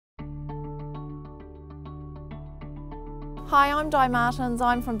Hi, I'm Di Martens.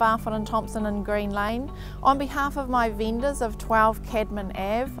 I'm from Barfoot and Thompson in Greenlane. On behalf of my vendors of 12 Cadman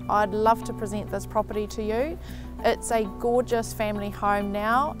Ave, I'd love to present this property to you. It's a gorgeous family home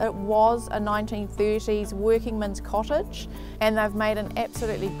now. It was a 1930s working men's cottage, and they've made an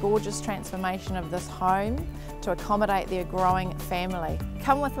absolutely gorgeous transformation of this home to accommodate their growing family.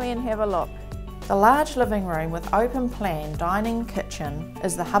 Come with me and have a look. The large living room with open plan dining kitchen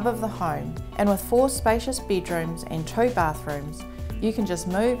is the hub of the home, and with 4 spacious bedrooms and 2 bathrooms, you can just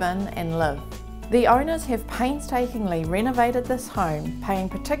move in and live. The owners have painstakingly renovated this home, paying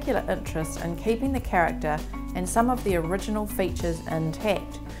particular interest in keeping the character and some of the original features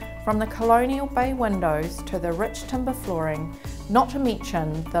intact, from the colonial bay windows to the rich timber flooring, not to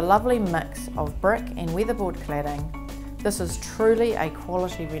mention the lovely mix of brick and weatherboard cladding. This is truly a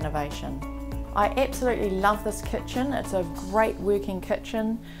quality renovation. I absolutely love this kitchen. It's a great working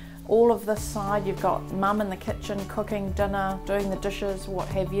kitchen. All of this side, you've got mum in the kitchen cooking dinner, doing the dishes, what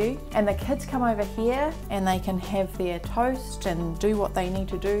have you. And the kids come over here and they can have their toast and do what they need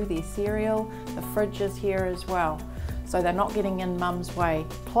to do, their cereal. The fridge is here as well, so they're not getting in mum's way.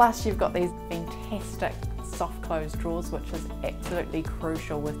 Plus you've got these fantastic soft close drawers, which is absolutely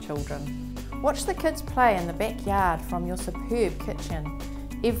crucial with children. Watch the kids play in the backyard from your superb kitchen.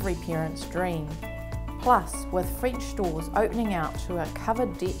 Every parent's dream. Plus, with French doors opening out to a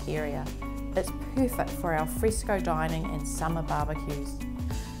covered deck area, it's perfect for our fresco dining and summer barbecues.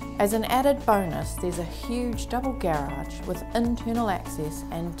 As an added bonus, there's a huge double garage with internal access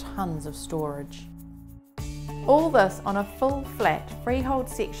and tons of storage. All this on a full flat freehold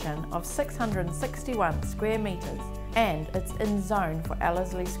section of 661 square metres, and it's in zone for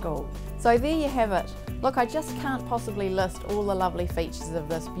Ellerslie School. So there you have it. Look, I just can't possibly list all the lovely features of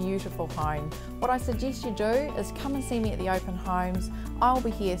this beautiful home. What I suggest you do is come and see me at the open homes. I'll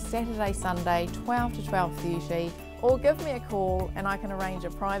be here Saturday, Sunday, 12 to 12:30, or give me a call and I can arrange a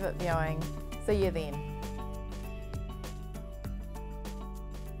private viewing. See you then.